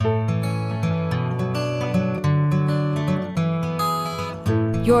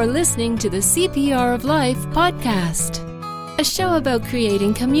You're listening to the CPR of Life podcast, a show about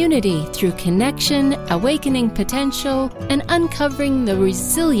creating community through connection, awakening potential, and uncovering the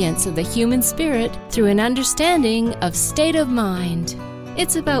resilience of the human spirit through an understanding of state of mind.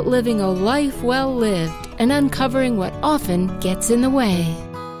 It's about living a life well lived and uncovering what often gets in the way.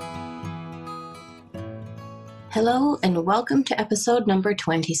 Hello and welcome to episode number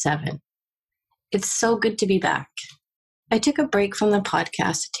 27. It's so good to be back. I took a break from the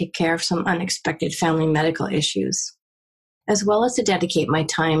podcast to take care of some unexpected family medical issues, as well as to dedicate my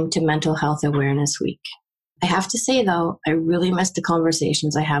time to Mental Health Awareness Week. I have to say, though, I really miss the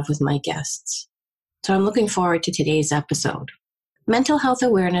conversations I have with my guests. So I'm looking forward to today's episode. Mental Health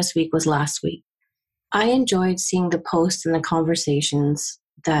Awareness Week was last week. I enjoyed seeing the posts and the conversations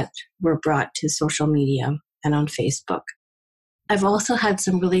that were brought to social media and on Facebook. I've also had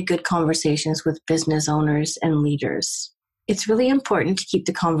some really good conversations with business owners and leaders. It's really important to keep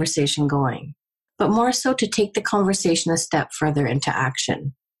the conversation going, but more so to take the conversation a step further into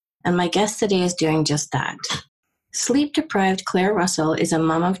action. And my guest today is doing just that. Sleep-deprived Claire Russell is a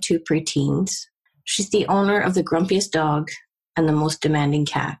mom of 2 preteens. She's the owner of the grumpiest dog and the most demanding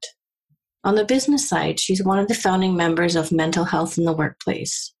cat. On the business side, she's one of the founding members of Mental Health in the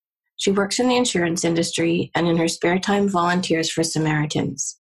Workplace. She works in the insurance industry and in her spare time volunteers for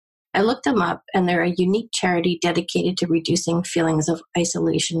Samaritans. I looked them up, and they're a unique charity dedicated to reducing feelings of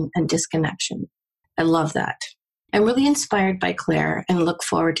isolation and disconnection. I love that. I'm really inspired by Claire and look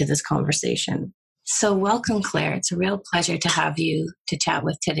forward to this conversation. So welcome, Claire. It's a real pleasure to have you to chat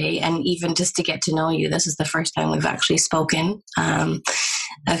with today, and even just to get to know you. This is the first time we've actually spoken.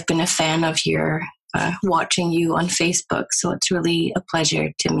 I've been a fan of your watching you on Facebook, so it's really a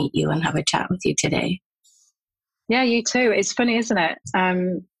pleasure to meet you and have a chat with you today. Yeah, you too. It's funny, isn't it?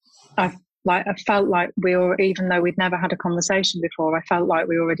 I felt like we were, even though we'd never had a conversation before, I felt like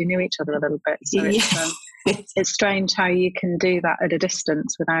we already knew each other a little bit. So it's strange how you can do that at a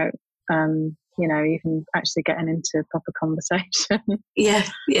distance without, even actually getting into proper conversation. Yeah,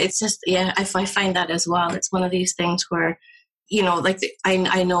 it's just, I find that as well. It's one of these things where,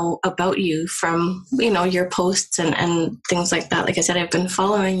 I know about you from, your posts and things like that. Like I said, I've been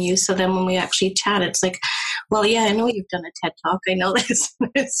following you. So then when we actually chat, it's like, well, yeah, I know you've done a TED Talk. I know this.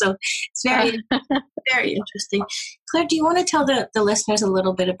 So it's very, very interesting. Claire, do you want to tell the listeners a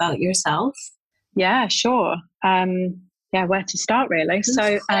little bit about yourself? Yeah, sure. Where to start, really?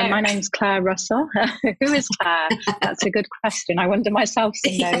 So my name's Claire Russell. Who is Claire? That's a good question. I wonder myself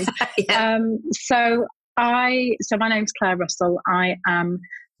some days. Yeah. So my name's Claire Russell. I am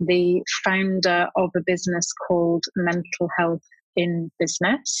the founder of a business called Mental Health in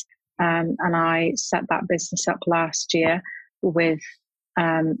Business. And I set that business up last year with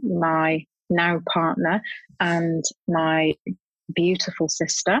my now partner and my beautiful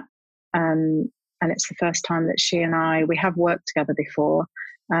sister. And it's the first time that we have worked together before,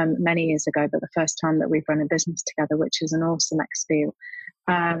 many years ago, but the first time that we've run a business together, which is an awesome experience.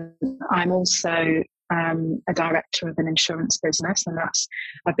 I'm also a director of an insurance business, and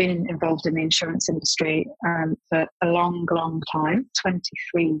I've been involved in the insurance industry for a long, long time,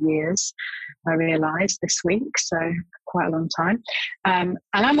 23 years, I realised this week, so quite a long time. And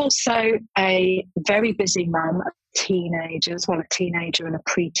I'm also a very busy mum of teenagers, a teenager and a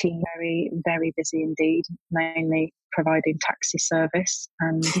preteen, very, very busy indeed, mainly providing taxi service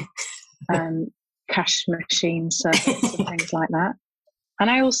and cash machine service and things like that. And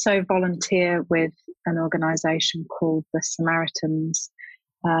I also volunteer with an organisation called the Samaritans,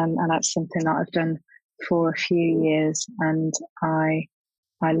 and that's something that I've done for a few years, and I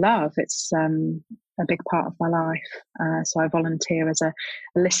love. It's a big part of my life. So I volunteer as a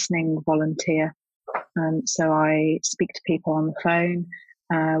listening volunteer. So I speak to people on the phone.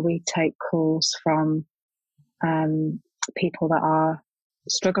 We take calls from people that are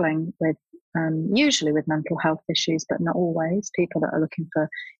struggling with, usually with mental health issues, but not always, people that are looking for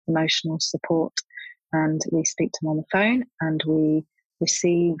emotional support. And we speak to them on the phone, and we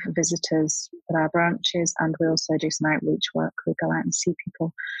receive visitors at our branches, and we also do some outreach work. We go out and see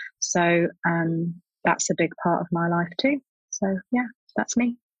people. So that's a big part of my life too. So yeah, that's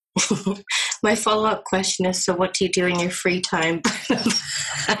me. My follow-up question is, so what do you do in your free time?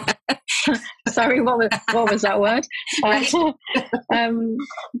 Sorry, what was that word? I do.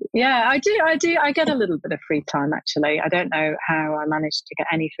 I get a little bit of free time, actually. I don't know how I managed to get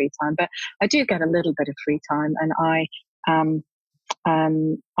any free time, but I do get a little bit of free time, and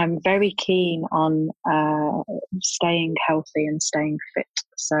I'm very keen on staying healthy and staying fit.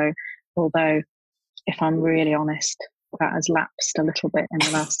 So although, if I'm really honest, that has lapsed a little bit in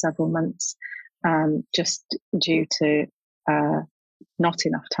the last several months, just due to not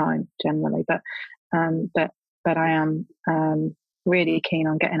enough time generally, but I am really keen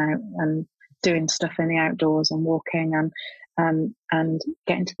on getting out and doing stuff in the outdoors and walking and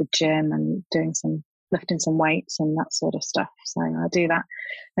getting to the gym and lifting some weights and that sort of stuff. So I do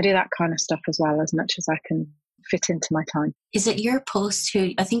that kind of stuff as well, as much as I can fit into my time. Is it your post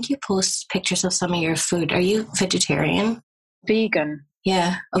I think you post pictures of some of your food? Are you vegetarian? Vegan.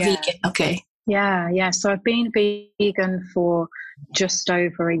 Yeah. Vegan. Okay. Yeah. So I've been vegan for just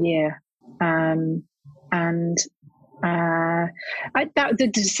over a year. The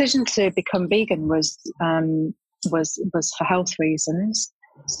decision to become vegan was for health reasons.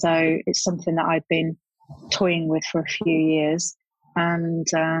 So it's something that I've been toying with for a few years. And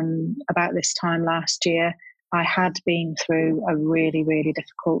about this time last year, I had been through a really, really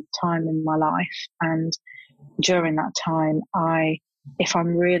difficult time in my life. And during that time, if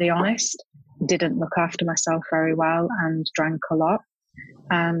I'm really honest, didn't look after myself very well and drank a lot.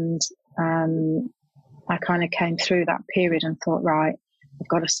 And I kind of came through that period and thought, right, I've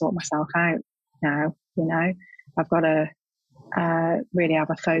got to sort myself out now. I've got to really have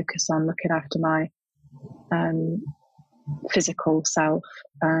a focus on looking after my physical self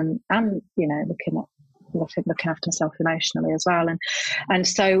and looking after myself emotionally as well. And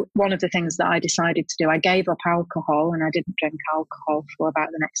so one of the things that I decided to do, I gave up alcohol and I didn't drink alcohol for about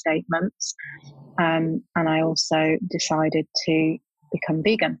the next 8 months. And I also decided to become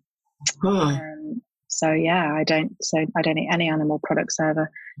vegan. So yeah, I don't eat any animal products. I have a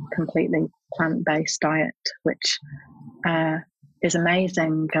completely plant-based diet, which is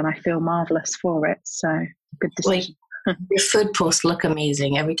amazing, and I feel marvelous for it. So good decision. Well, your food posts look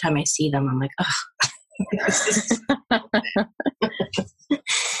amazing. Every time I see them, I'm like, oh.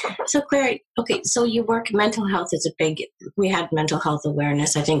 So Claire, okay, so you work, mental health is we had mental health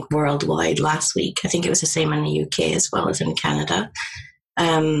awareness, I think, worldwide last week. I think it was the same in the UK as well as in Canada.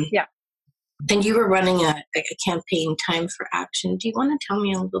 Yeah. And you were running a campaign, Time for Action. Do you want to tell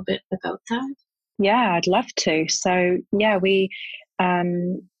me a little bit about that? Yeah, I'd love to. So yeah, we,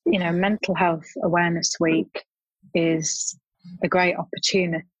 Mental Health Awareness Week is a great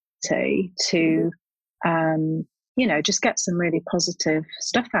opportunity to, just get some really positive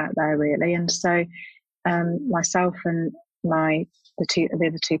stuff out there, really. And so myself and the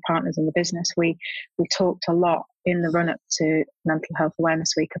other two partners in the business, we talked a lot in the run up to Mental Health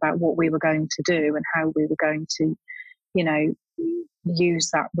Awareness Week about what we were going to do and how we were going to, use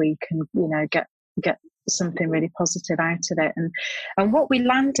that week and, get something really positive out of it. And where we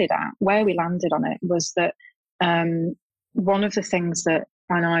landed on it was that one of the things that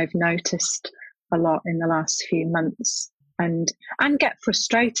I've noticed a lot in the last few months and get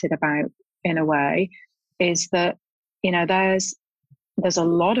frustrated about in a way is that, there's a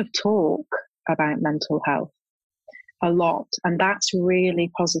lot of talk about mental health, a lot, and that's really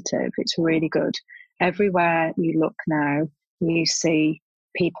positive. It's really good. Everywhere you look now, you see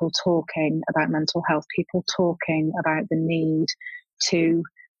people talking about mental health, people talking about the need to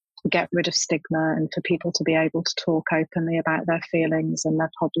get rid of stigma and for people to be able to talk openly about their feelings and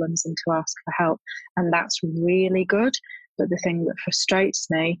their problems and to ask for help. And that's really good. But the thing that frustrates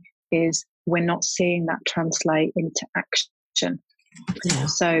me is we're not seeing that translate into action. Yeah.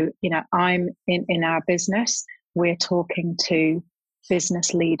 So, I'm in our business, we're talking to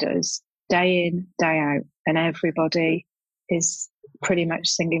business leaders day in, day out, and everybody is pretty much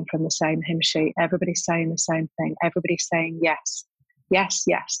singing from the same hymn sheet. Everybody's saying the same thing. Everybody's saying yes, yes,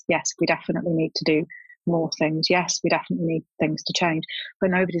 yes, yes, we definitely need to do more things. Yes, we definitely need things to change,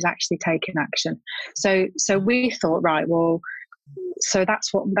 but nobody's actually taking action. So we thought, right, well, so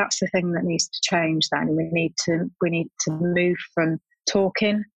that's the thing that needs to change then. We need to move from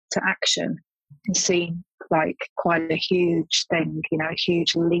talking to action. It seemed like quite a huge thing, a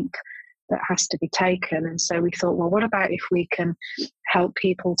huge leap that has to be taken. And so we thought, well, what about if we can help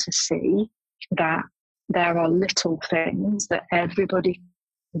people to see that there are little things that everybody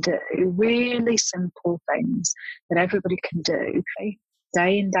can do, really simple things that everybody can do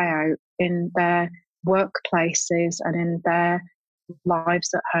day in, day out in their workplaces and in their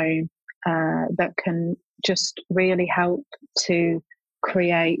lives at home, that can just really help to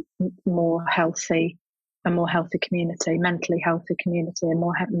create a more healthy community, mentally healthy community, and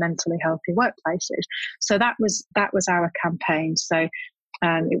more mentally healthy workplaces. So that was our campaign. So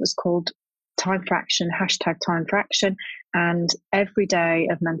it was called Time for Action, #Time for Action. And every day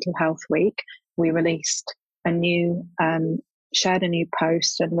of Mental Health Week, we released shared a new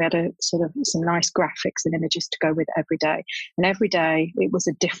post, and we had some nice graphics and images to go with it every day. And every day it was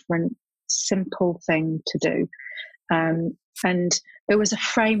a different, simple thing to do. And there was a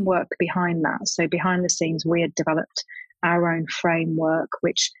framework behind that. So behind the scenes, we had developed our own framework,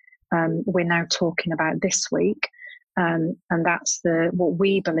 which we're now talking about this week. And that's what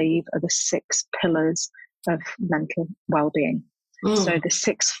we believe are the 6 pillars of mental well-being. So the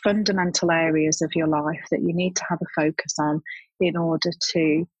 6 fundamental areas of your life that you need to have a focus on in order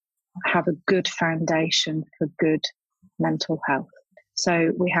to have a good foundation for good mental health.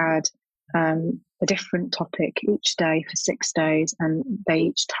 So we had a different topic each day for 6 days, and they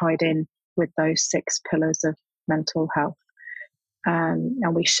each tied in with those 6 pillars of mental health.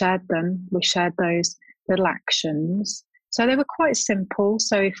 And we shared them. We shared those little actions. So they were quite simple.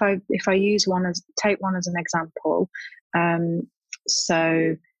 So if I take one as an example, it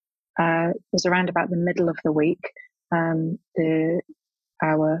was around about the middle of the week. Our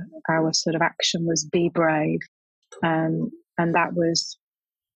sort of action was be brave, and that was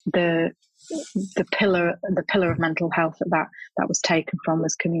the pillar of mental health that was taken from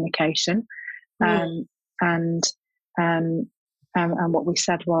was communication. And what we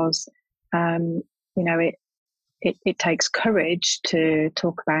said was, it takes courage to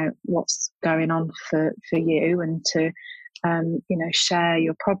talk about what's going on for you and to share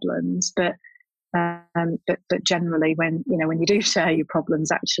your problems, but generally when you do share your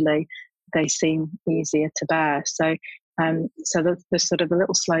problems, actually they seem easier to bear. So the sort of the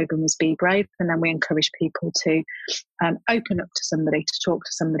little slogan was be brave, and then we encourage people to open up to somebody, to talk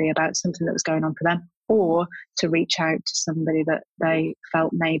to somebody about something that was going on for them, or to reach out to somebody that they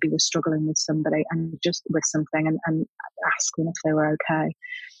felt maybe was struggling with somebody and just with something, and ask them if they were okay.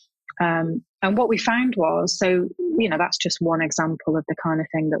 And what we found was, that's just one example of the kind of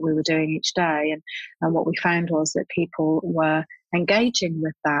thing that we were doing each day. And what we found was that people were engaging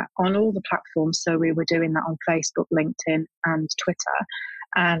with that on all the platforms. So we were doing that on Facebook, LinkedIn, and Twitter.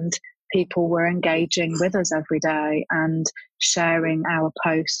 And people were engaging with us every day and sharing our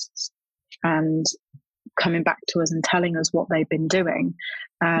posts and coming back to us and telling us what they've been doing.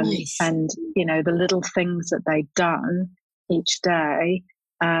 Nice. And, the little things that they'd done each day.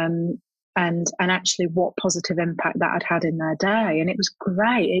 And actually what positive impact that had in their day. And it was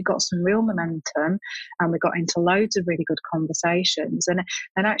great. It got some real momentum, and we got into loads of really good conversations. And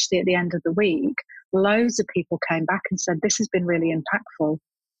actually at the end of the week, loads of people came back and said, this has been really impactful.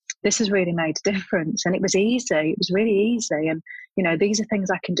 This has really made a difference. And it was easy. It was really easy. And, these are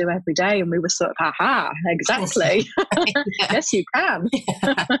things I can do every day. And we were sort of, aha, exactly. Yes, you can.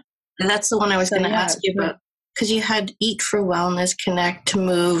 Yeah. And that's the one I was going to ask you about. Because you had eat for wellness, connect,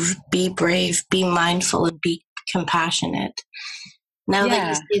 move, be brave, be mindful, and be compassionate. Now that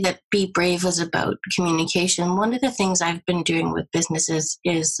you say that be brave is about communication, one of the things I've been doing with businesses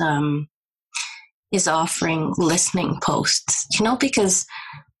is offering listening posts. Because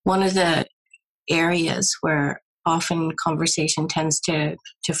one of the areas where often conversation tends to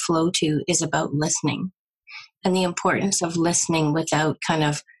flow to is about listening, and the importance of listening without kind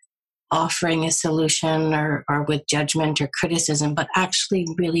of offering a solution or with judgment or criticism, but actually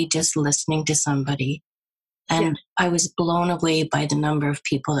really just listening to somebody. And I was blown away by the number of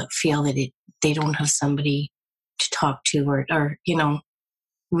people that feel that they don't have somebody to talk to or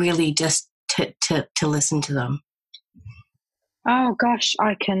really just to listen to them. Oh gosh,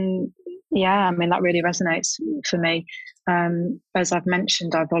 that really resonates for me. As I've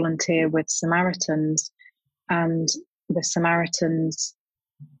mentioned, I volunteer with Samaritans, and the Samaritans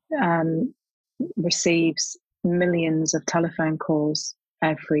receives millions of telephone calls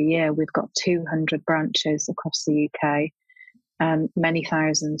every year. We've got 200 branches across the UK, many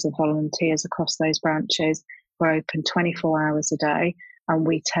thousands of volunteers across those branches. We're open 24 hours a day, and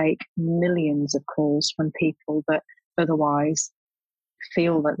we take millions of calls from people that otherwise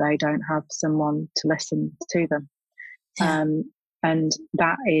feel that they don't have someone to listen to them. And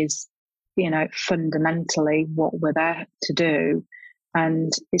that is, fundamentally what we're there to do.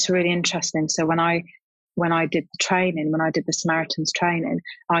 And it's really interesting. So when I did the training, when I did the Samaritans training,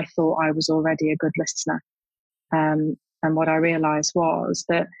 I thought I was already a good listener. And what I realized was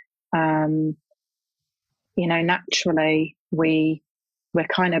that, naturally we're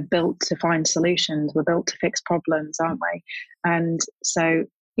kind of built to find solutions. We're built to fix problems, aren't we? And so,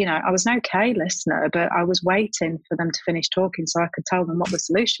 I was an okay listener, but I was waiting for them to finish talking so I could tell them what the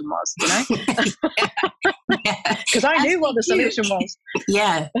solution was, because I knew what the solution was.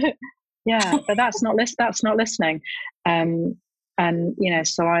 Yeah. Yeah, but that's not listening. So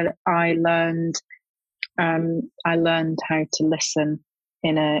I learned how to listen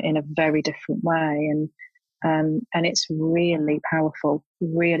in a very different way, and it's really powerful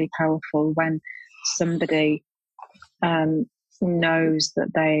when somebody knows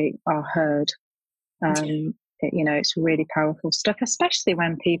that they are heard. It's really powerful stuff, especially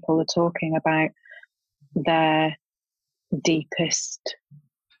when people are talking about their deepest,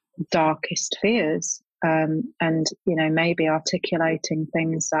 darkest fears, and maybe articulating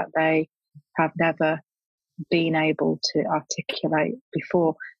things that they have never been able to articulate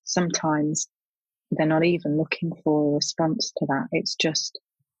before. Sometimes they're not even looking for a response to that. It's just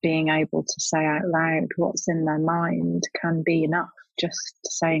being able to say out loud what's in their mind can be enough, just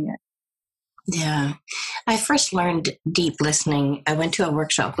saying it. Yeah. I first learned deep listening. I went to a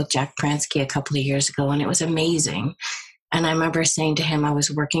workshop with Jack Pransky a couple of years ago, and it was amazing. And I remember saying to him, I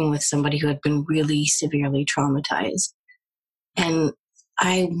was working with somebody who had been really severely traumatized. And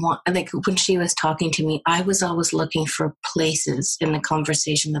when she was talking to me, I was always looking for places in the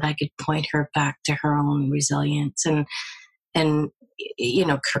conversation that I could point her back to her own resilience and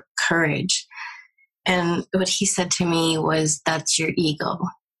courage. And what he said to me was, "That's your ego."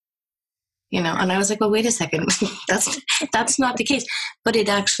 And I was like, well, wait a second, that's not the case, but it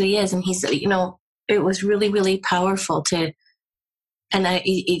actually is. And he said, it was really, really powerful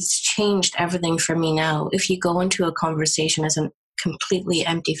it's changed everything for me now. If you go into a conversation as a completely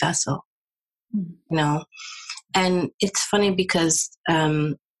empty vessel, and it's funny because,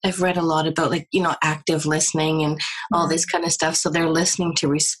 I've read a lot about active listening and all this kind of stuff. So they're listening to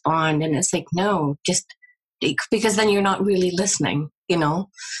respond. And it's like, no, just because then you're not really listening,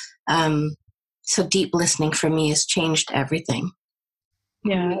 so deep listening for me has changed everything.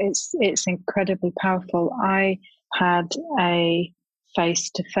 Yeah, it's incredibly powerful. I had a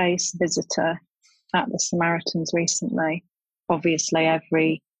face-to-face visitor at the Samaritans recently. Obviously, I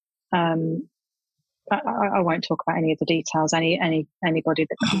won't talk about any of the details. Anybody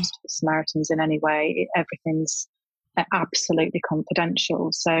that comes to the Samaritans in any way, everything's absolutely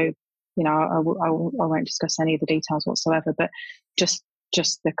confidential. So, I won't discuss any of the details whatsoever. But just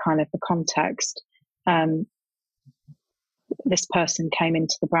the kind of the context. This person came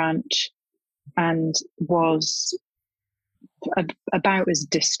into the branch and was about as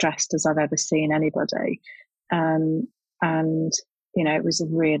distressed as I've ever seen anybody. And, it was a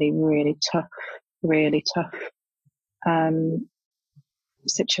really, really tough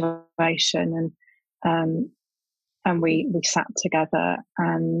situation. And we sat together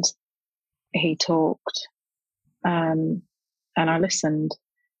and he talked, and I listened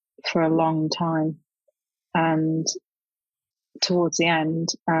for a long time. And towards the end,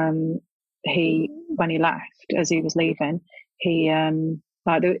 when he left, as he was leaving, he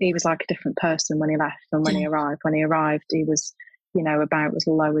was like a different person when he left than when he arrived. When he arrived, he was, about as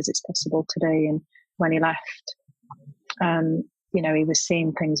low as it's possible to be. And when he left, he was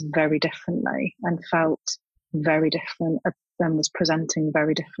seeing things very differently and felt very different and was presenting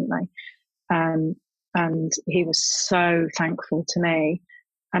very differently. And he was so thankful to me,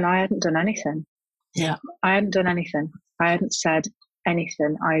 and I hadn't done anything. Yeah. I hadn't done anything. I hadn't said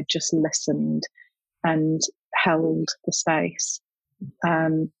anything. I had just listened and held the space.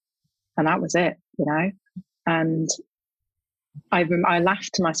 And that was it, And I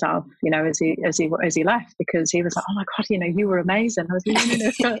laughed to myself, as he left, because he was like, "Oh my God, you were amazing." I was like,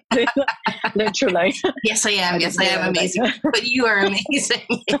 no, literally. Yes, I am. Yes, I am amazing. But you are amazing.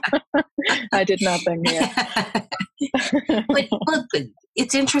 I did nothing. Yeah. but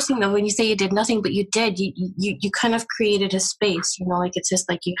it's interesting though when you say you did nothing, but you did. You kind of created a space. It's just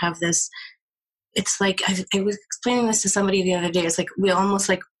like you have this. It's like I was explaining this to somebody the other day. It's like we almost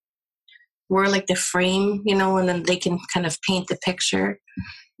like. We're like the frame, and then they can kind of paint the picture.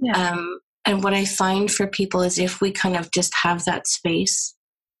 Yeah. And what I find for people is if we kind of just have that space,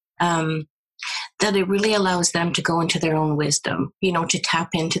 that it really allows them to go into their own wisdom, to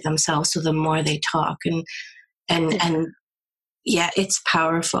tap into themselves. So the more they talk and it's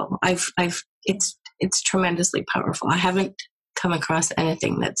powerful. It's tremendously powerful. I haven't come across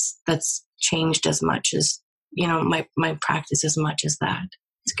anything that's changed as much as, my practice as much as that.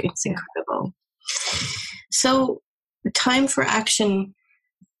 It's incredible. So time for action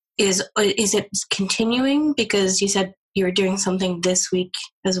is it continuing? Because you said you were doing something this week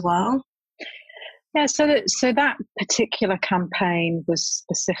as well. Yeah. So that particular campaign was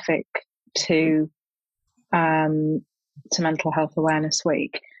specific to Mental Health Awareness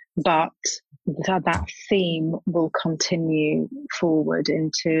Week, but that theme will continue forward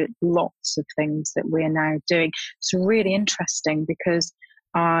into lots of things that we're now doing. It's really interesting because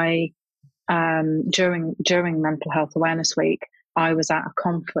during Mental Health Awareness Week, I was at a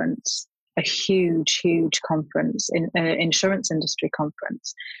conference, a huge conference, insurance industry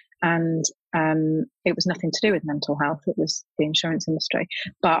conference, and it was nothing to do with mental health. It was the insurance industry,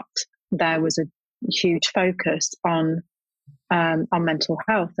 but there was a huge focus on mental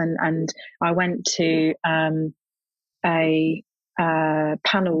health, and I went to a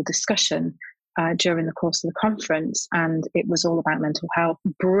panel discussion during the course of the conference, and it was all about mental health.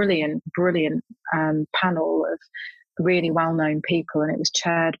 Brilliant panel of really well-known people, and it was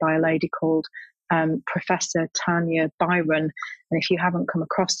chaired by a lady called Professor Tanya Byron. And if you haven't come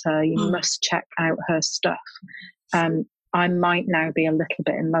across her, you must check out her stuff. I might now be a little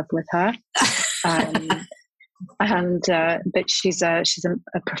bit in love with her. But she's a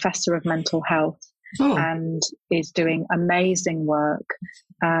professor of mental health and is doing amazing work.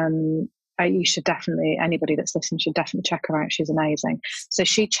 You should definitely, anybody that's listening should definitely check her out. She's amazing. So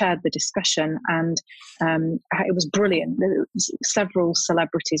she chaired the discussion, and it was brilliant. There was several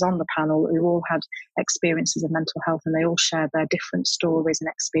celebrities on the panel who all had experiences of mental health, and they all shared their different stories and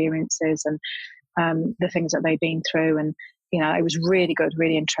experiences and the things that they've been through. And, it was really good,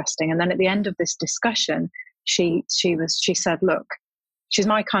 really interesting. And then at the end of this discussion, she said, look, she's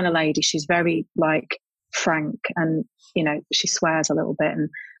my kind of lady. She's very frank, and, she swears a little bit, and,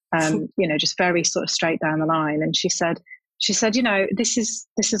 just very sort of straight down the line. And she said, this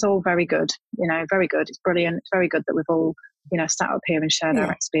is all very good, very good. It's brilliant. It's very good that we've all, sat up here and shared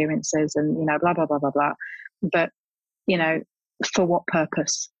our experiences and, blah, blah, blah, blah, blah. But, for what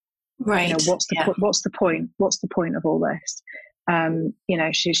purpose? Right. What's the point? What's the point of all this?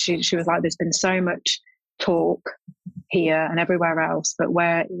 She was like, there's been so much talk here and everywhere else, but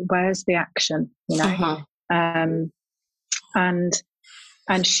where's the action?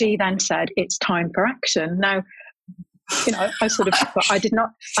 And she then said, it's time for action. Now, I sort of, I did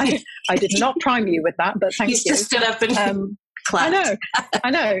not prime you with that, but thank you. You just stood up and clapped. I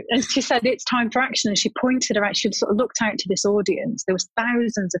know. And she said, it's time for action. And she pointed her out, she sort of looked out to this audience. There was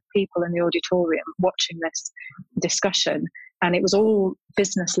thousands of people in the auditorium watching this discussion. And it was all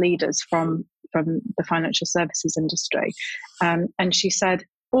business leaders from the financial services industry. And she said,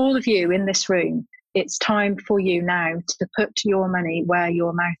 all of you in this room, it's time for you now to put your money where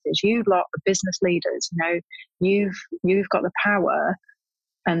your mouth is. You lot of business leaders, you've got the power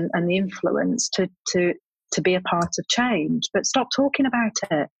and the influence to be a part of change, but stop talking about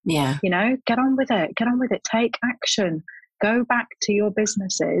it. Yeah. Get on with it. Take action. Go back to your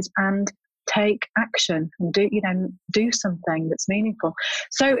businesses and take action and do something that's meaningful.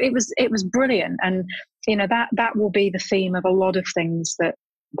 So it was brilliant. And, that will be the theme of a lot of things that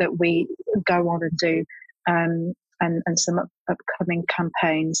we go on and do, and some upcoming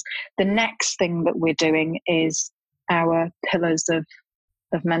campaigns. The next thing that we're doing is our pillars of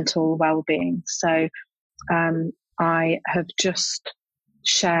mental well-being. So I have just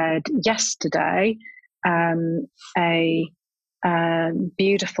shared yesterday a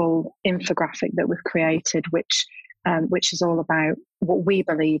beautiful infographic that we've created, which is all about what we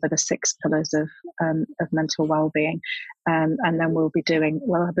believe are the 6 pillars of mental well-being, and then we'll be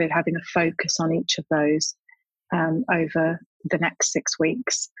having a focus on each of those over the next 6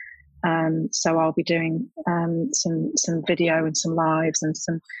 weeks. So I'll be doing some video and some lives and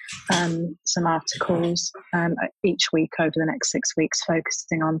some articles each week over the next 6 weeks,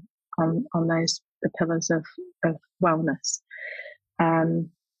 focusing on those, the pillars of wellness.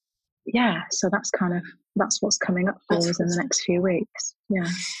 So that's what's coming up for us in the next few weeks. Yeah.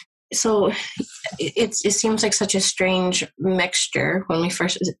 So it seems like such a strange mixture when we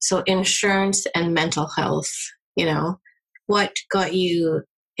first. So insurance and mental health. What got you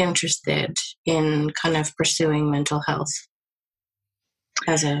interested in kind of pursuing mental health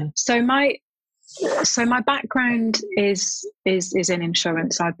So my background is in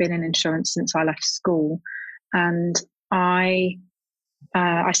insurance. I've been in insurance since I left school, and I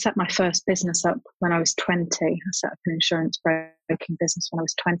set my first business up when I was 20. I set up an insurance broking business when I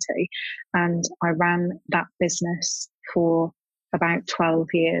was 20, and I ran that business for about 12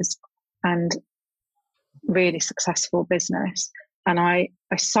 years, and really successful business. And I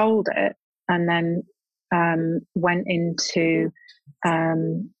sold it, and then went into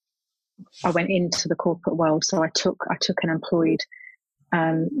the corporate world. So I took an employed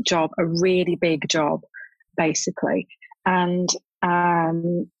job, a really big job, basically. And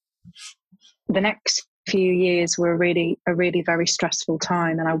the next few years were a really very stressful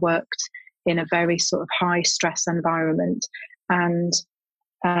time, and I worked in a very sort of high stress environment, and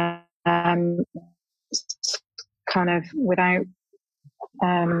kind of without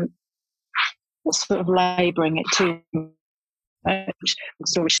sort of labouring it too much,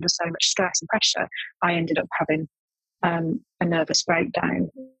 so so much stress and pressure, I ended up having a nervous breakdown,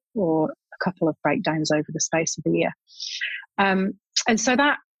 or a couple of breakdowns over the space of a year. And so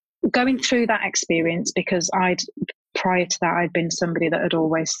that, going through that experience, because prior to that, I'd been somebody that had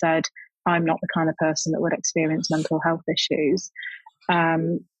always said, I'm not the kind of person that would experience mental health issues.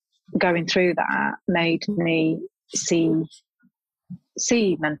 Going through that made me see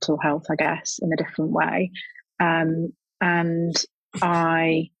see mental health, I guess, in a different way. And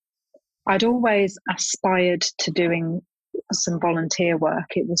I'd always aspired to doing some volunteer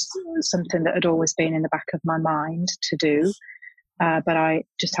work. It was something that had always been in the back of my mind to do, but I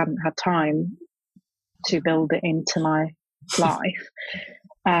just hadn't had time to build it into my life.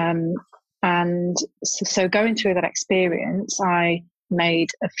 And so going through that experience, I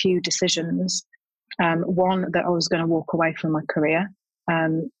made a few decisions. One, that I was going to walk away from my career,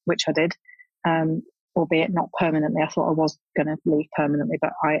 which I did, albeit not permanently. I thought I was going to leave permanently,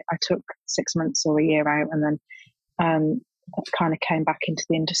 but I took 6 months or a year out, and then kind of came back into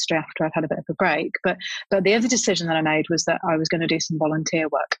the industry after I'd had a bit of a break. But the other decision that I made was that I was going to do some volunteer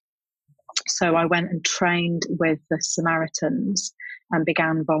work. So I went and trained with the Samaritans and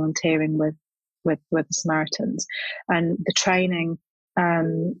began volunteering with the Samaritans. And the training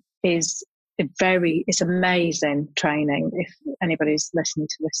is it's amazing training. If anybody's listening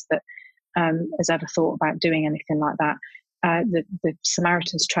to this that has ever thought about doing anything like that, the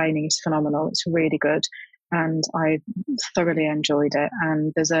Samaritans training is phenomenal. It's really good, and I thoroughly enjoyed it.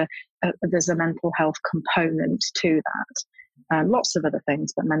 And there's a mental health component to that. Lots of other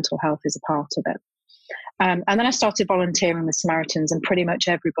things, but mental health is a part of it. And then I started volunteering with Samaritans, and pretty much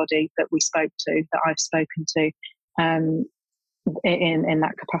everybody that we spoke to, that I've spoken to in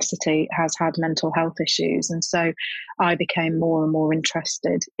that capacity, has had mental health issues. And so I became more and more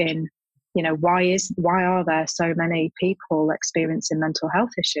interested in, why are there so many people experiencing mental health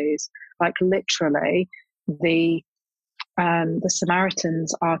issues? Like literally, the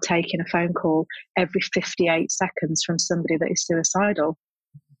Samaritans are taking a phone call every 58 seconds from somebody that is suicidal.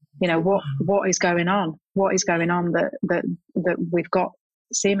 What is going on? What is going on that we've got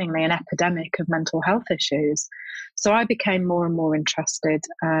seemingly an epidemic of mental health issues? So I became more and more interested,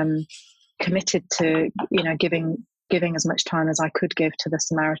 committed to, giving as much time as I could give to the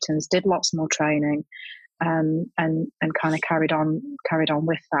Samaritans, did lots more training, and kind of carried on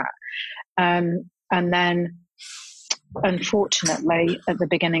with that. And then, unfortunately, at the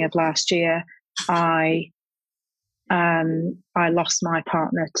beginning of last year, I lost my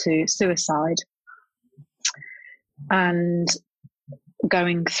partner to suicide. And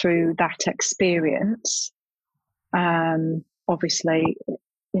going through that experience, obviously,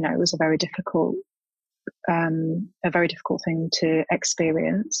 it was a very difficult thing to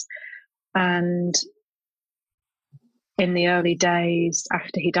experience. And in the early days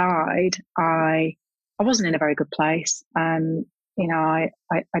after he died, I wasn't in a very good place. I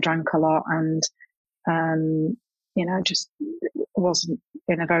drank a lot, and just wasn't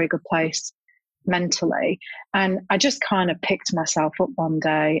in a very good place mentally. And I just kind of picked myself up one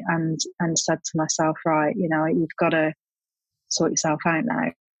day and said to myself, right, you've got to sort yourself out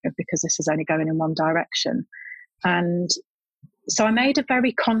now, because this is only going in one direction. And so I made a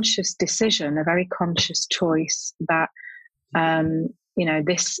very conscious decision, a very conscious choice that,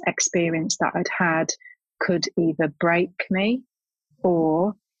 this experience that I'd had could either break me,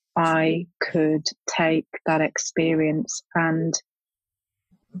 or I could take that experience and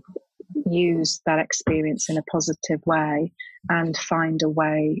use that experience in a positive way, and find a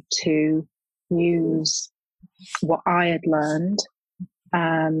way to use what I had learned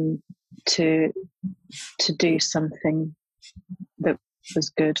to do something that was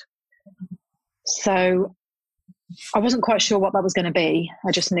good. So I wasn't quite sure what that was going to be.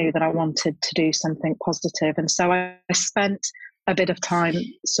 I just knew that I wanted to do something positive. And so I spent a bit of time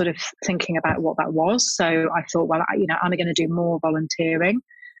sort of thinking about what that was. So I thought, well, am I going to do more volunteering?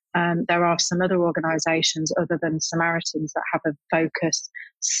 There are some other organisations other than Samaritans that have a focus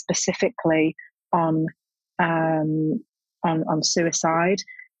specifically on suicide.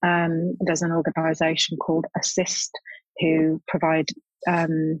 There's an organisation called Assist who provide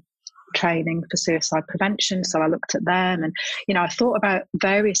training for suicide prevention. So I looked at them, and I thought about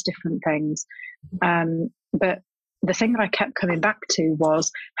various different things. But the thing that I kept coming back to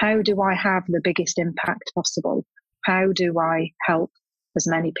was, how do I have the biggest impact possible? How do I help as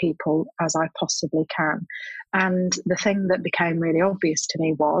many people as I possibly can? And the thing that became really obvious to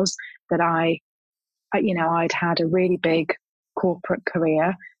me was that I'd had a really big corporate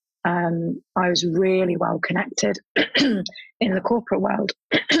career. I was really well connected in the corporate world.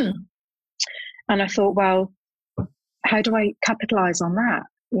 And I thought, well, how do I capitalize on that?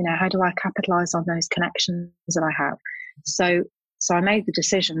 How do I capitalize on those connections that I have? So I made the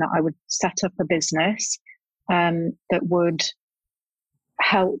decision that I would set up a business that would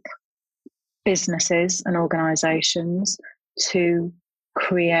help businesses and organizations to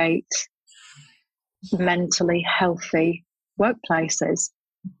create mentally healthy workplaces.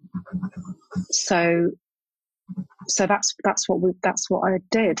 So So that's what I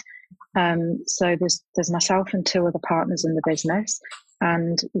did. So there's myself and two other partners in the business,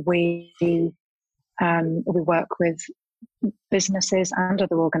 and we work with businesses and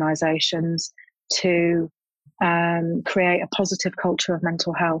other organisations to create a positive culture of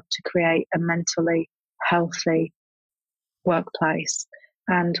mental health, to create a mentally healthy workplace.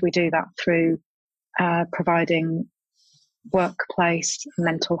 And we do that through providing workplace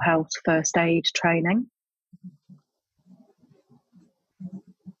mental health first aid training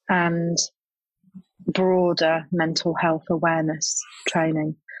and broader mental health awareness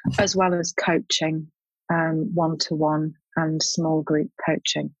training, as well as coaching, one-to-one and small group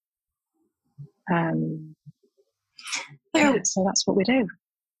coaching. So that's what we do.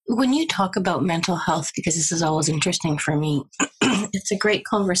 When you talk about mental health, because this is always interesting for me, it's a great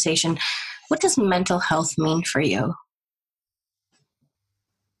conversation. What does mental health mean for you?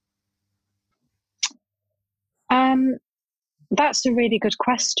 That's a really good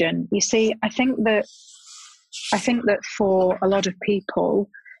question. You see, I think that for a lot of people,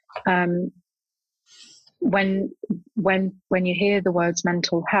 when you hear the words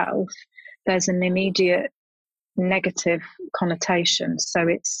mental health, there's an immediate negative connotation. So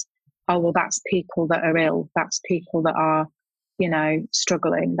it's, oh, well, that's people that are ill. That's people that are,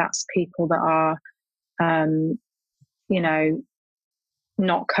 struggling. That's people that are,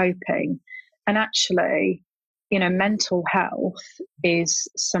 not coping. And actually, mental health is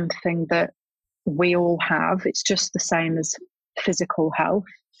something that we all have. It's just the same as physical health.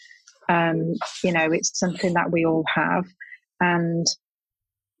 It's something that we all have, and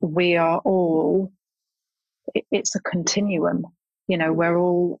we are all, it's a continuum. We're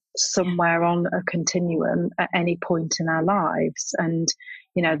all somewhere on a continuum at any point in our lives. And,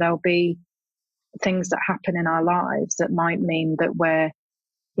 there'll be things that happen in our lives that might mean that we're,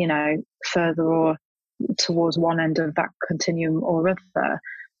 further or towards one end of that continuum or other.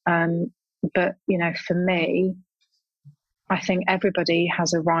 But, for me, I think everybody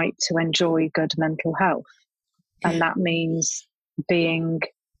has a right to enjoy good mental health. And that means being,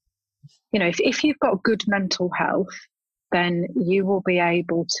 if you've got good mental health, then you will be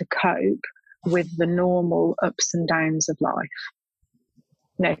able to cope with the normal ups and downs of life.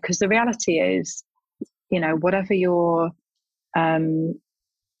 Because the reality is, whatever your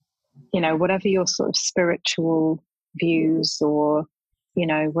sort of spiritual views, or,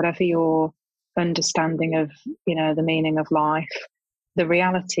 whatever your understanding of, the meaning of life, the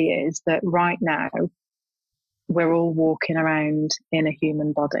reality is that right now we're all walking around in a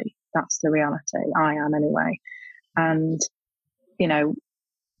human body. That's the reality. I am anyway. And,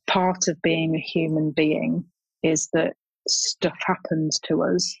 part of being a human being is that stuff happens to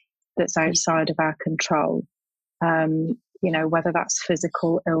us that's outside of our control. Whether that's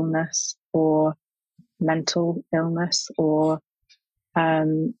physical illness or mental illness, or,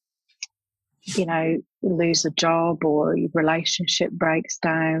 lose a job, or your relationship breaks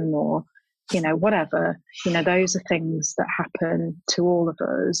down, or, whatever, those are things that happen to all of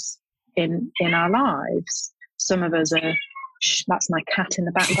us in our lives. Some of us are, that's my cat in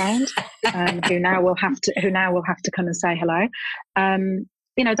the background, who now will have to come and say hello.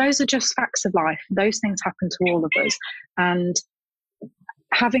 Those are just facts of life. Those things happen to all of us. And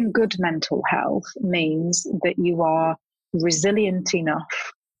having good mental health means that you are resilient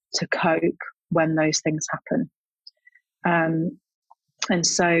enough to cope when those things happen. And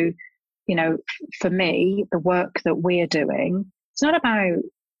so, for me, the work that we're doing, it's not about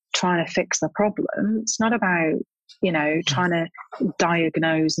trying to fix the problem. It's not about, trying to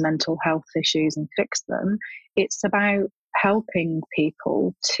diagnose mental health issues and fix them. It's about helping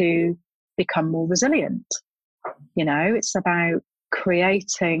people to become more resilient. It's about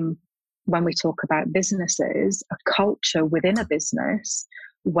creating, when we talk about businesses, a culture within a business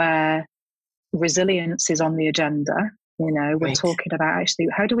where resilience is on the agenda. We're right. Talking about actually,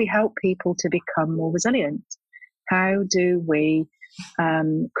 how do we help people to become more resilient? How do we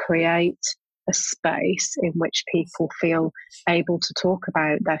create a space in which people feel able to talk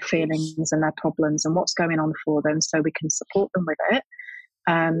about their feelings and their problems and what's going on for them, so we can support them with it?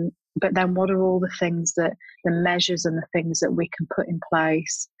 But then what are all the things the measures and the things that we can put in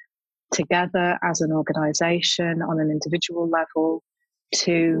place together as an organisation, on an individual level,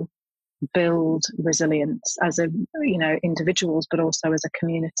 to build resilience as individuals, but also as a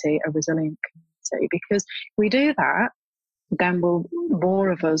community, a resilient community? Because if we do that, then more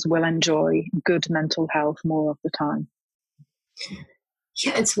of us will enjoy good mental health more of the time.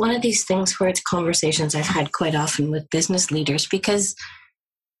 Yeah, it's one of these things where it's conversations I've had quite often with business leaders, because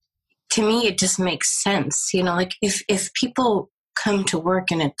to me it just makes sense. Like if people come to work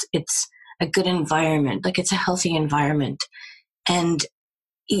and it's a good environment, like it's a healthy environment. And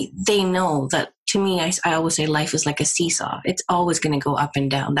they know that, to me, I always say life is like a seesaw. It's always going to go up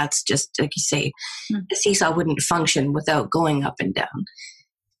and down. That's just, like you say, a seesaw wouldn't function without going up and down.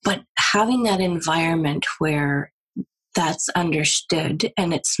 But having that environment where that's understood,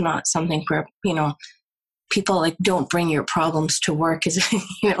 and it's not something where, people like don't bring your problems to work is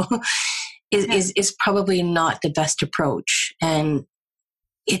probably not the best approach. And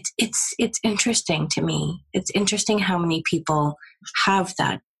it's interesting to me. It's interesting how many people have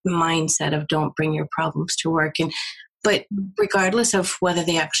that mindset of don't bring your problems to work. But regardless of whether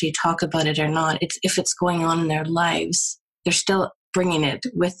they actually talk about it or not, if it's going on in their lives, they're still bringing it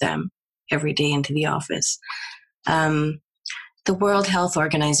with them every day into the office. The World Health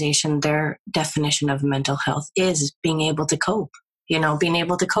Organization, their definition of mental health is being able to cope, being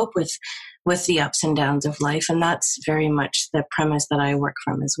able to cope with the ups and downs of life. And that's very much the premise that I work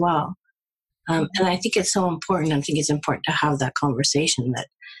from as well. And I think it's so important. I think it's important to have that conversation that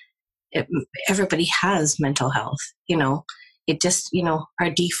everybody has mental health. It just, our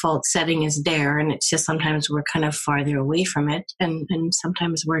default setting is there, and it's just sometimes we're kind of farther away from it, and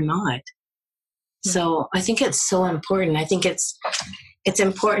sometimes we're not. So I think it's so important. I think it's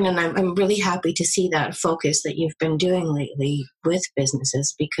important, and I'm really happy to see that focus that you've been doing lately with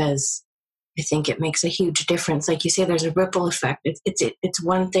businesses, because I think it makes a huge difference. Like you say, there's a ripple effect. It's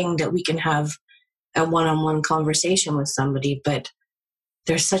one thing that we can have a one-on-one conversation with somebody, but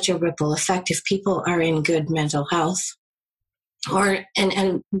there's such a ripple effect if people are in good mental health,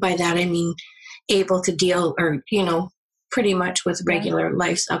 and by that I mean able to deal, or pretty much with regular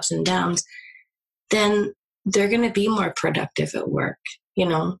life's ups and downs. Then they're going to be more productive at work.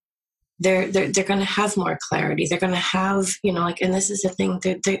 They're going to have more clarity. They're going to have, and this is the thing,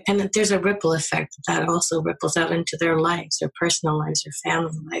 and there's a ripple effect that also ripples out into their lives, their personal lives, their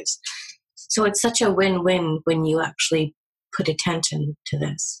family lives. So it's such a win-win when you actually put attention to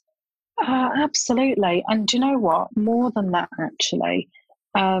this. Absolutely. And do you know what? More than that, actually,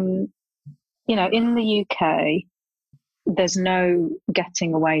 in the UK, there's no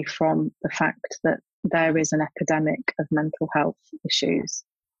getting away from the fact that there is an epidemic of mental health issues.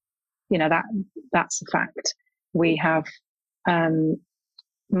 That's a fact. We have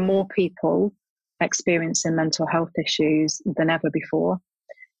more people experiencing mental health issues than ever before.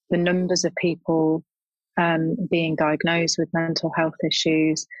 The numbers of people being diagnosed with mental health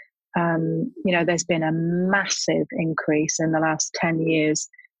issues, there's been a massive increase in the last 10 years,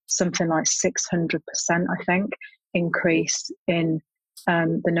 something like 600%, I think, increase in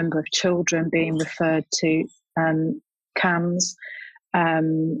the number of children being referred to CAMS.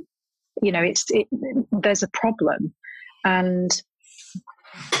 There's a problem, and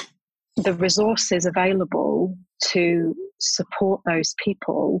the resources available to support those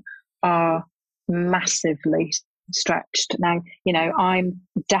people are massively stretched. Now, I'm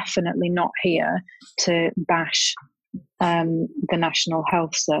definitely not here to bash the National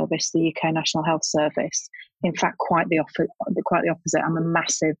Health Service, the UK National Health Service. In fact, quite the opposite. I'm a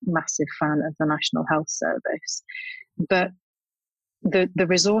massive, massive fan of the National Health Service. But the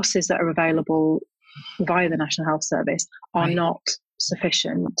resources that are available via the National Health Service are not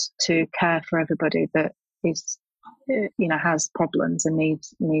sufficient to care for everybody that is, has problems and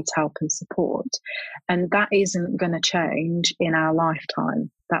needs help and support. And that isn't going to change in our lifetime.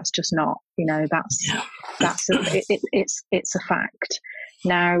 That's just not, it's a fact.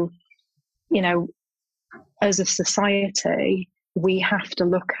 Now, as a society, we have to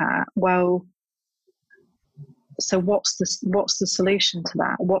look at, well, so what's the solution to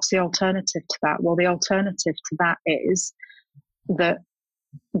that? What's the alternative to that? Well, the alternative to that is that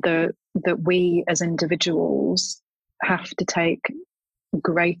we as individuals have to take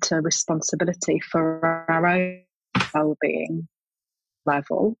greater responsibility for our own well-being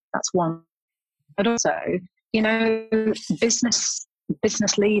level. That's one. But also, business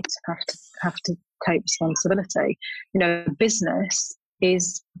leaders have to take responsibility. Business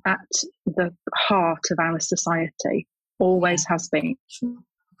is at the heart of our society, always has been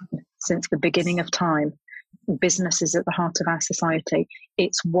since the beginning of time. Business is at the heart of our society.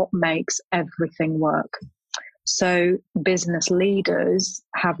 It's what makes everything work. So business leaders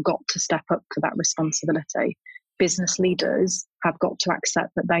have got to step up to that responsibility. Business leaders have got to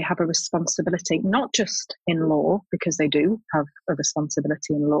accept that they have a responsibility, not just in law, because they do have a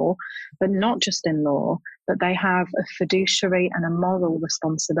responsibility in law, but not just in law, but they have a fiduciary and a moral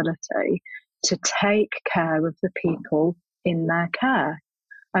responsibility to take care of the people in their care.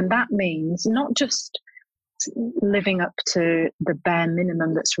 And that means not just living up to the bare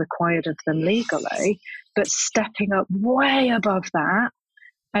minimum that's required of them legally, but stepping up way above that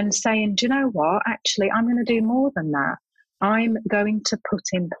and saying, do you know what? Actually, I'm going to do more than that. I'm going to put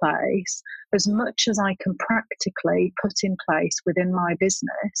in place as much as I can practically put in place within my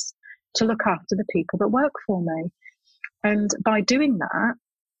business to look after the people that work for me. And by doing that,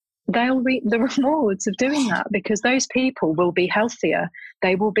 they'll reap the rewards of doing that, because those people will be healthier.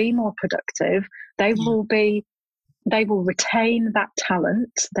 They will be more productive. They will retain that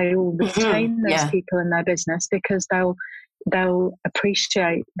talent. They will retain those people in their business, because they'll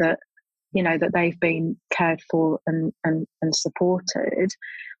appreciate that, you know, that they've been cared for and supported.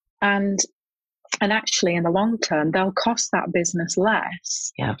 And actually in the long term, they'll cost that business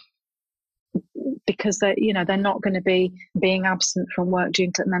less. Yeah. Because they're not going to be being absent from work due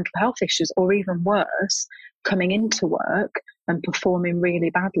to mental health issues, or even worse, coming into work and performing really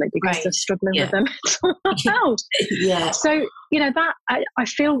badly because they're struggling with their mental health. Yeah. So, you know, that I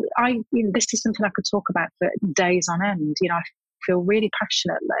feel this is something I could talk about for days on end. You know, I feel really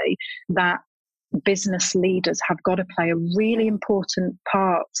passionately that business leaders have got to play a really important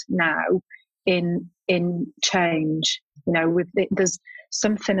part now in change. You know, there's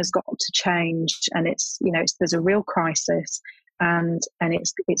something has got to change, and there's a real crisis, and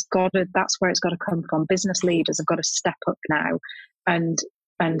it's got to, that's where it's got to come from. Business leaders have got to step up now and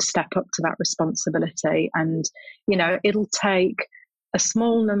step up to that responsibility. And, you know, it'll take a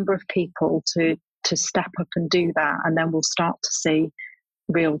small number of people to step up and do that, and then we'll start to see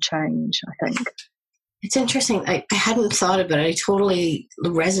real change, I think. It's interesting. I hadn't thought about it. I totally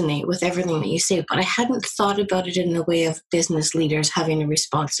resonate with everything that you say, but I hadn't thought about it in the way of business leaders having a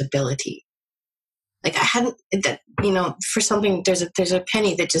responsibility. Like I hadn't, that, you know, for something, there's a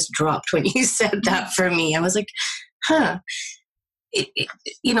penny that just dropped when you said that for me. I was like,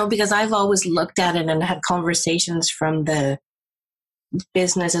 you know, because I've always looked at it and had conversations from the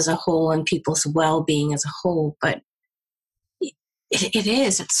business as a whole and people's well-being as a whole, but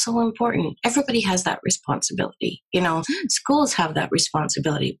it's so important. Everybody has that responsibility. You know, schools have that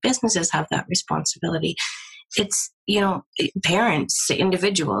responsibility. Businesses have that responsibility. It's, you know, parents,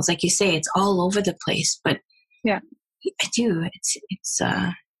 individuals, like you say, it's all over the place, but yeah, I do. It's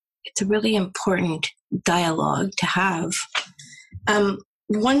a really important dialogue to have.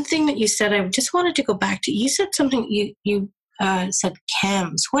 One thing that you said, I just wanted to go back to, you said something, you said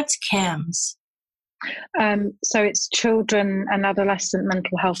CAMS. What's CAMS? So it's Children and Adolescent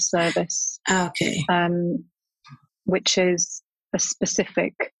Mental Health Service. Okay. Which is a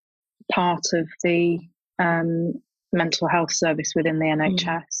specific part of the mental health service within the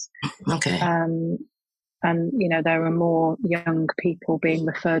NHS. Okay. And, you know, there are more young people being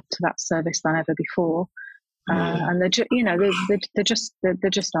referred to that service than ever before. And there just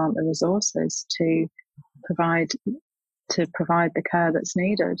aren't the resources to provide the care that's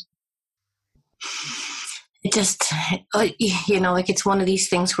needed. It just, you know, like it's one of these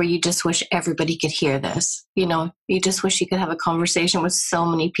things where you just wish everybody could hear this. You know, you just wish you could have a conversation with so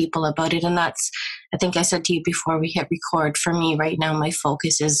many people about it. And that's, I think I said to you before we hit record, for me right now, my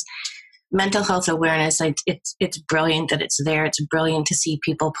focus is mental health awareness. It's brilliant that it's there. It's brilliant to see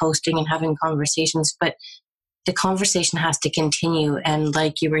people posting and having conversations, but the conversation has to continue. And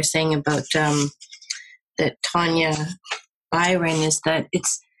like you were saying about that Tanya Byron, is that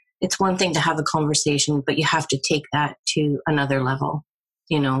it's one thing to have a conversation, but you have to take that to another level,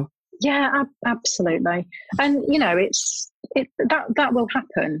 you know? Yeah, absolutely. And, you know, that will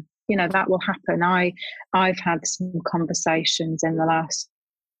happen. You know, that will happen. I've had some conversations in the last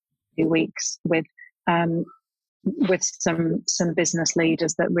few weeks with some business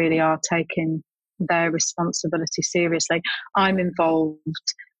leaders that really are taking their responsibility seriously. I'm involved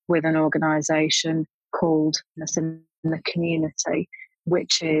with an organisation called in the Community,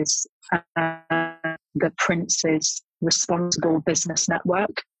 which is the Prince's Responsible Business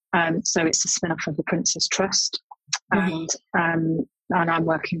Network. So it's a spin-off of the Prince's Trust. And I'm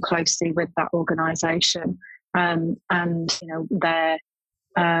working closely with that organisation. And, you know,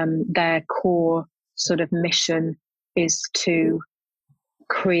 their core sort of mission is to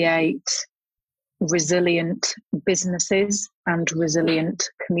create resilient businesses and resilient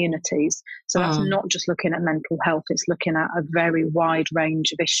communities. So that's not just looking at mental health, it's looking at a very wide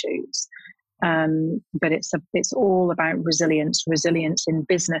range of issues. But it's all about resilience in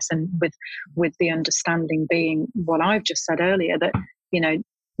business, and with the understanding being what I've just said earlier, that, you know,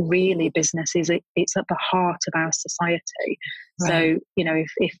 really business it's at the heart of our society. Right. So, you know,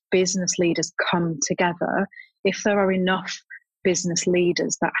 if business leaders come together, if there are enough business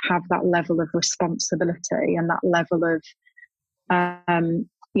leaders that have that level of responsibility and that level of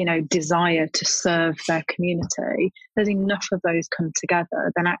you know, desire to serve their community, there's enough of those come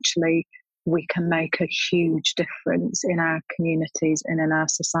together, then actually we can make a huge difference in our communities and in our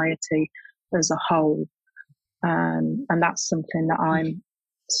society as a whole. And that's something that I'm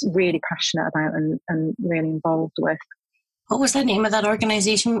really passionate about and really involved with. What was the name of that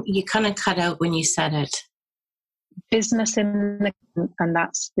organization? You kind of cut out when you said it. Business in the, and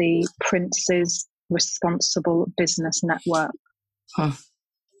that's the Prince's Responsible Business Network.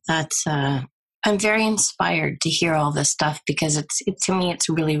 That's I'm very inspired to hear all this stuff, because to me it's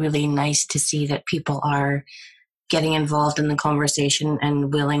really, really nice to see that people are getting involved in the conversation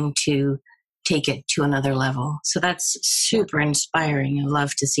and willing to take it to another level. So that's super inspiring. I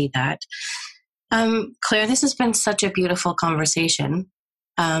love to see that. Claire, this has been such a beautiful conversation.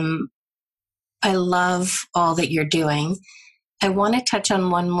 I love all that you're doing. I want to touch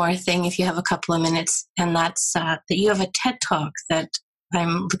on one more thing if you have a couple of minutes, and that's that you have a TED Talk that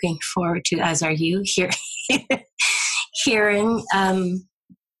I'm looking forward to, as are you, hearing.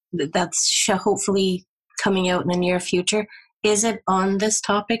 That's hopefully coming out in the near future. Is it on this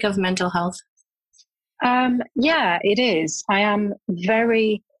topic of mental health? Yeah, it is. I am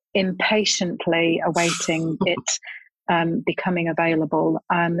very impatiently awaiting it becoming available.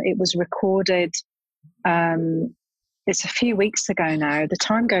 It was recorded, it's a few weeks ago now. The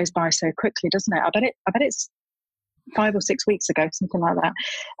time goes by so quickly, doesn't it? I bet it's 5 or 6 weeks ago, something like that.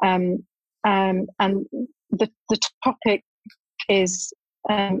 And the topic is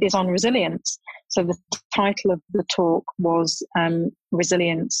on resilience. So the title of the talk was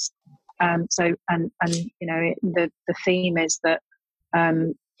resilience. So you know, the theme is that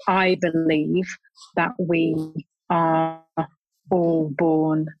I believe that we are all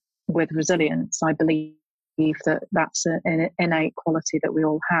born with resilience. I believe that that's an innate quality that we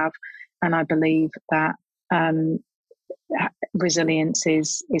all have, and I believe that resilience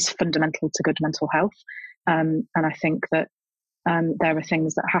is fundamental to good mental health. And I think that there are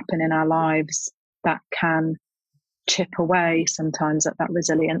things that happen in our lives that can chip away sometimes at that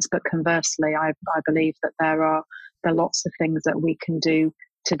resilience, but conversely, I believe that there are lots of things that we can do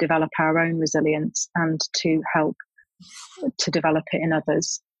to develop our own resilience and to help to develop it in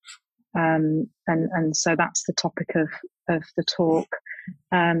others. And so that's the topic of the talk.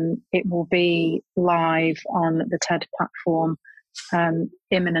 It will be live on the TED platform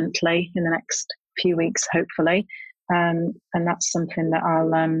imminently in the next few weeks, hopefully. And that's something that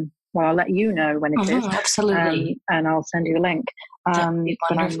I'll let you know when it is. Absolutely. And I'll send you a link. But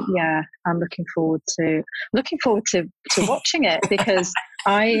I'm looking forward to watching it, because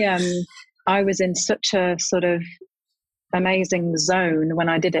I was in such a sort of amazing zone when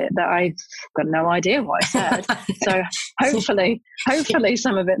I did it that I've got no idea what I said. So hopefully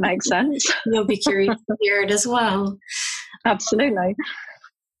some of it makes sense. You'll be curious to hear it as well. Absolutely.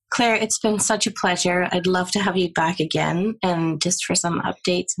 Claire, it's been such a pleasure. I'd love to have you back again, and just for some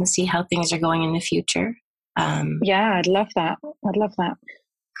updates and see how things are going in the future. Yeah, I'd love that.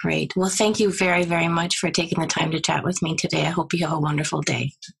 Great. Well, thank you very, very much for taking the time to chat with me today. I hope you have a wonderful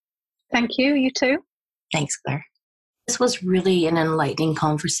day. Thank you. You too. Thanks, Claire. This was really an enlightening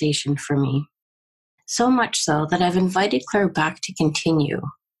conversation for me. So much so that I've invited Claire back to continue.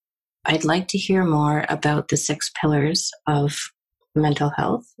 I'd like to hear more about the 6 pillars of mental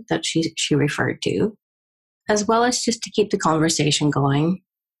health that she referred to, as well as just to keep the conversation going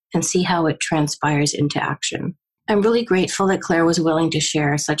and see how it transpires into action. I'm really grateful that Claire was willing to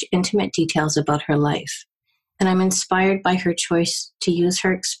share such intimate details about her life, and I'm inspired by her choice to use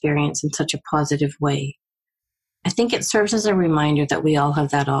her experience in such a positive way. I think it serves as a reminder that we all have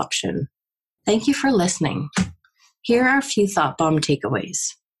that option. Thank you for listening. Here are a few thought bomb takeaways.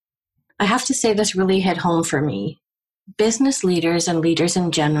 I have to say this really hit home for me. Business leaders and leaders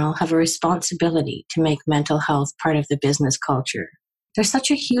in general have a responsibility to make mental health part of the business culture. There's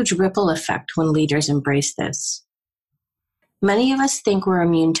such a huge ripple effect when leaders embrace this. Many of us think we're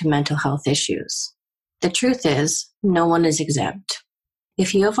immune to mental health issues. The truth is, no one is exempt.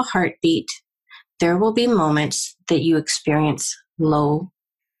 If you have a heartbeat, there will be moments that you experience low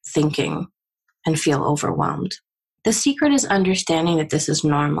thinking and feel overwhelmed. The secret is understanding that this is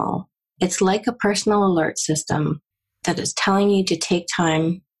normal. It's like a personal alert system that is telling you to take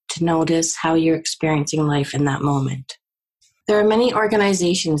time to notice how you're experiencing life in that moment. There are many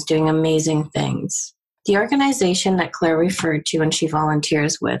organizations doing amazing things. The organization that Claire referred to and she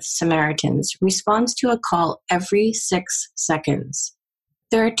volunteers with, Samaritans, responds to a call every 6 seconds.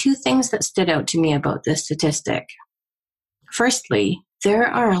 There are 2 things that stood out to me about this statistic. Firstly, there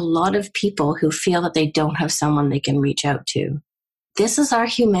are a lot of people who feel that they don't have someone they can reach out to. This is our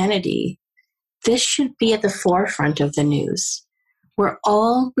humanity. This should be at the forefront of the news. We're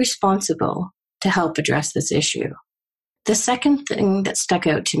all responsible to help address this issue. The second thing that stuck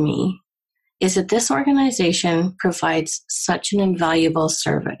out to me is that this organization provides such an invaluable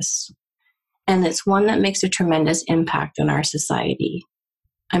service, and it's one that makes a tremendous impact on our society.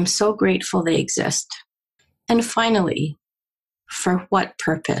 I'm so grateful they exist. And finally, for what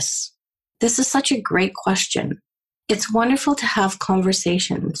purpose? This is such a great question. It's wonderful to have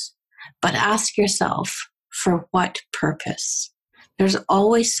conversations, but ask yourself, for what purpose? There's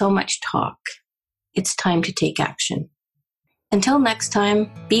always so much talk. It's time to take action. Until next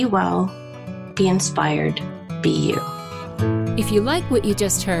time, be well, be inspired, be you. If you like what you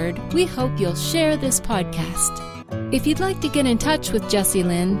just heard, we hope you'll share this podcast. If you'd like to get in touch with Jessie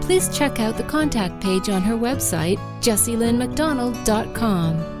Lynn, please check out the contact page on her website,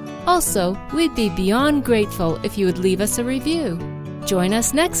 jessielynmcdonald.com. Also, we'd be beyond grateful if you would leave us a review. Join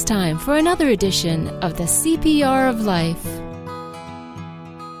us next time for another edition of the CPR of Life.